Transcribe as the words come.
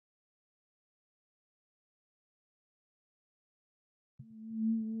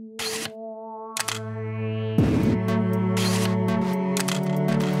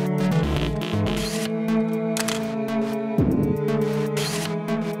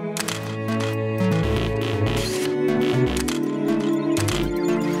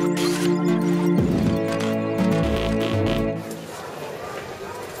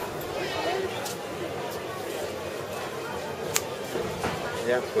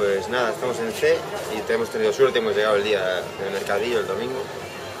Pues nada, estamos en C y hemos tenido suerte, hemos llegado el día del mercadillo, el domingo.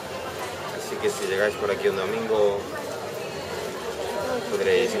 Así que si llegáis por aquí un domingo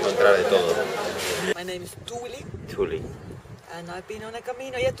podréis encontrar de todo. My name is Tuli. and I've been on a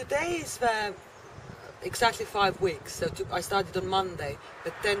Camino. Yeah, today is exactly 5 weeks. So I started on Monday,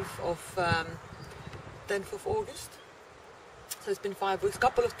 the 10th of August. So it's been 5 weeks.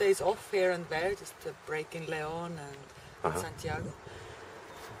 Couple of days off here and there, just a break in León and Santiago.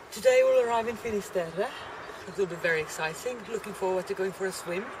 Today we'll arrive in Finisterre. It will be very exciting. Looking forward to going for a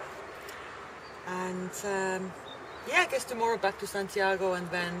swim. And yeah, I guess tomorrow back to Santiago and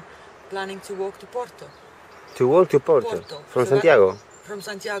then planning to walk to Porto. To walk to Porto? From Santiago? From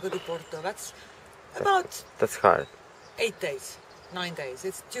Santiago to Porto. That's about... That's hard. 8 days, 9 days.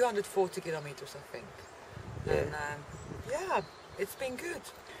 It's 240 kilometers, I think. Yeah. And yeah, it's been good.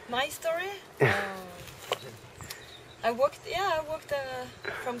 My story? I walked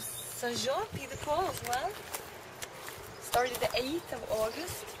from Saint-Jean, Pied de Port as well. Started the 8th of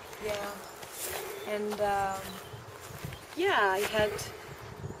August. Yeah. And yeah, I had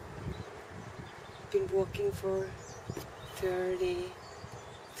been walking for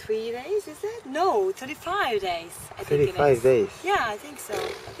 33 days, is it? No, 35 days. I think 35 days? Yeah, I think so.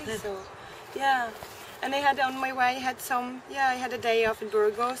 Yeah. And I had on my way, I had a day off in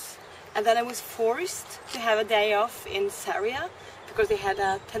Burgos. And then I was forced to have a day off in Sarria because I had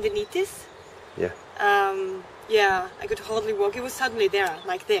a tendinitis. Yeah. Yeah, I could hardly walk. It was suddenly there,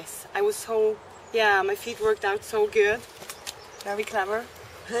 like this. I was so, yeah, my feet worked out so good. Very clever.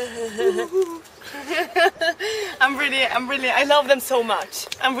 I love them so much.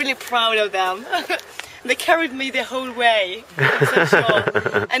 I'm really proud of them. They carried me the whole way.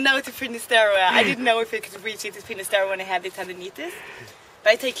 And now to Finisterre. I didn't know if I could reach it to Finisterre when I had the tendinitis.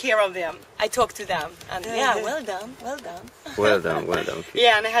 But I take care of them. I talk to them. And yeah, well done, well done. Well done, well done.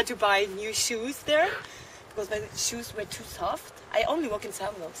 Yeah, and I had to buy new shoes there because my shoes were too soft. I only walk in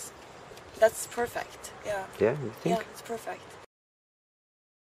sandals. That's perfect. Yeah. Yeah, you think? Yeah, it's perfect.